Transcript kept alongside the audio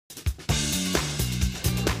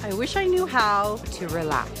I wish I knew how to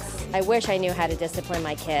relax. I wish I knew how to discipline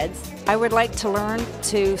my kids. I would like to learn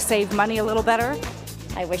to save money a little better.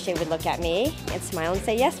 I wish they would look at me and smile and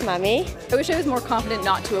say, yes, Mommy. I wish I was more confident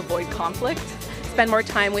not to avoid conflict, spend more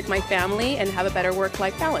time with my family, and have a better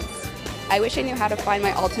work-life balance. I wish I knew how to find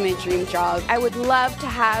my ultimate dream job. I would love to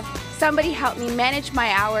have somebody help me manage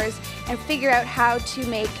my hours and figure out how to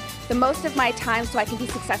make the most of my time so I can be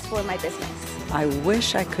successful in my business. I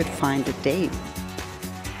wish I could find a date.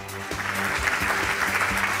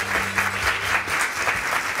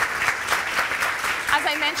 As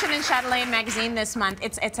I mentioned in Chatelaine magazine this month,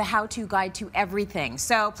 it's a how-to guide to everything.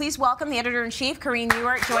 So please welcome the editor-in-chief, Karine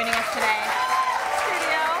Ewart, joining us today.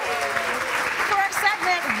 For our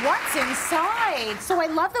segment, What's Inside? So I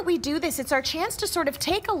love that we do this. It's our chance to sort of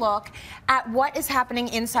take a look at what is happening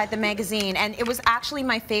inside the magazine. And it was actually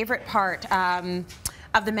my favorite part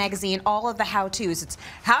of the magazine, all of the how-tos. It's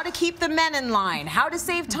how to keep the men in line, how to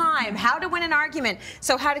save time, how to win an argument.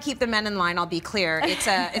 So how to keep the men in line, I'll be clear. It's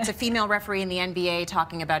a female referee in the NBA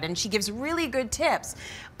talking about it, and she gives really good tips.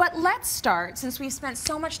 But let's start, since we've spent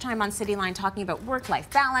so much time on Cityline talking about work-life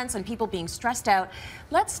balance and people being stressed out,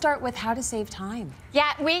 let's start with how to save time.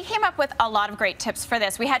 Yeah, we came up with a lot of great tips for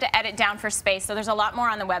this. We had to edit down for space, so there's a lot more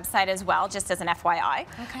on the website as well, just as an FYI.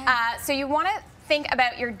 Okay. So you want to think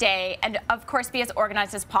about your day and, of course, be as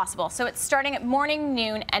organized as possible. So it's starting at morning,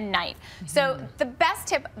 noon, and night. So the best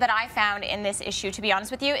tip that I found in this issue, to be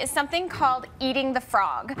honest with you, is something called eating the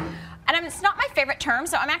frog. And it's not my favorite term,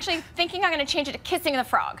 so I'm actually thinking I'm going to change it to kissing the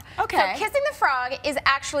frog. Okay. So kissing the frog is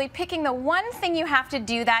actually picking the one thing you have to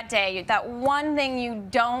do that day, that one thing you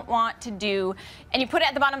don't want to do, and you put it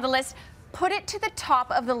at the bottom of the list. Put it to the top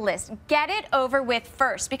of the list. Get it over with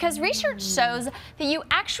first, because research shows that you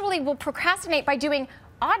actually will procrastinate by doing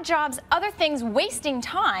odd jobs, other things, wasting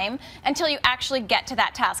time until you actually get to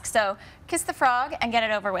that task. So kiss the frog and get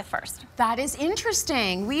it over with first. That is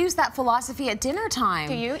interesting. We use that philosophy at dinner time.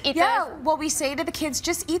 Do you? Well, we say to the kids,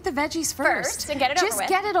 just eat the veggies first. And get it over with. Just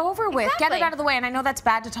get it over with. Exactly. Get it out of the way. And I know that's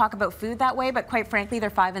bad to talk about food that way, but quite frankly,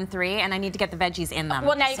 they're 5 and 3, and I need to get the veggies in them.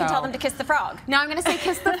 Well, now you can tell them to kiss the frog. Now I'm going to say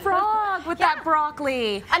kiss the frog with that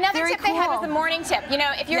broccoli. Another tip they had was the morning tip. You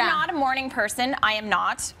know, if you're not a morning person, I am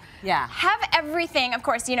not. Yeah. Have everything, of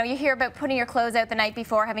course, you know, you hear about putting your clothes out the night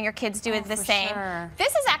before, having your kids do it the same. Sure.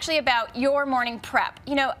 This is actually about your morning prep.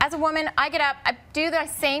 You know, as a woman, I get up, I do the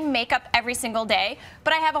same makeup every single day,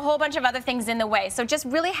 but I have a whole bunch of other things in the way. So just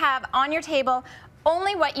really have on your table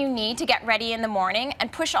only what you need to get ready in the morning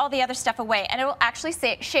and push all the other stuff away, and it will actually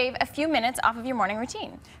shave a few minutes off of your morning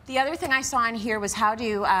routine. The other thing I saw in here was how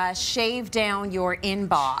to shave down your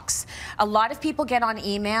inbox. A lot of people get on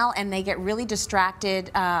email and they get really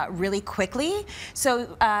distracted really quickly.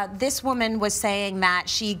 So this woman was saying that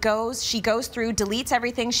she goes through, deletes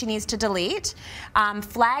everything she needs to delete,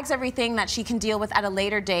 flags everything that she can deal with at a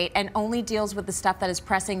later date, and only deals with the stuff that is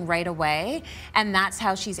pressing right away. And that's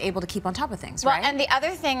how she's able to keep on top of things, right? And the other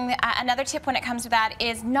thing, another tip when it comes to that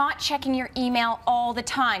is not checking your email all the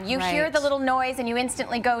time. You hear the little noise and you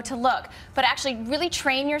instantly go to look, but actually really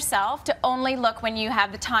train yourself to only look when you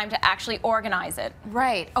have the time to actually organize it.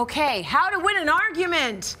 Right. Okay. How to win an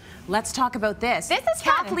argument. Let's talk about this. This is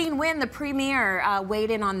Chatelaine Ewart, the premier,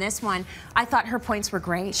 weighed in on this one. I thought her points were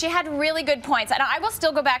great. She had really good points. And I will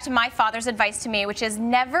still go back to my father's advice to me, which is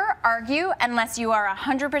never argue unless you are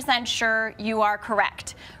 100% sure you are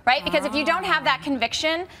correct, right? Because if you don't have that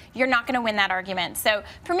conviction, you're not going to win that argument. So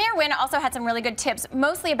Premier Wynne also had some really good tips,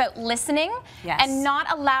 mostly about listening and not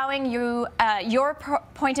allowing your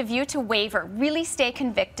point of view to waver. Really stay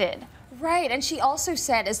convicted. Right, and she also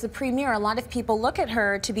said, as the premier, a lot of people look at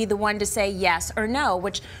her to be the one to say yes or no,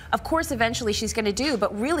 which of course eventually she's going to do,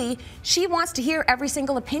 but really she wants to hear every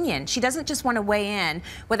single opinion. She doesn't just want to weigh in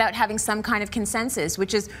without having some kind of consensus,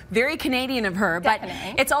 which is very Canadian of her, but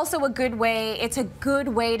it's also a good way,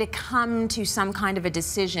 to come to some kind of a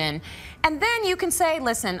decision. And then you can say,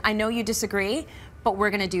 listen, I know you disagree, but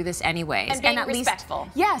we're going to do this anyways. And being at respectful.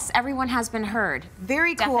 Least, yes, everyone has been heard.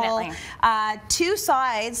 Very cool. Definitely. Two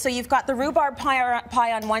sides, so you've got the rhubarb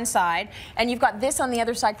pie on one side, and you've got this on the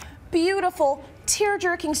other side. Beautiful,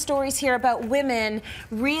 tear-jerking stories here about women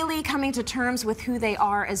really coming to terms with who they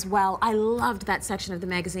are as well. I loved that section of the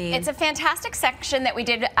magazine. It's a fantastic section that we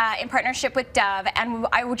did in partnership with Dove, and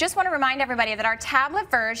I just want to remind everybody that our tablet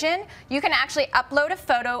version, you can actually upload a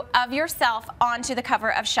photo of yourself onto the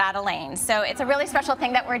cover of Chatelaine. So it's a really special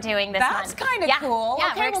thing that we're doing this month. That's kind of cool.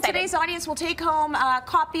 Yeah, okay, well, today's audience will take home a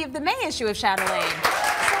copy of the May issue of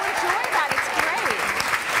Chatelaine.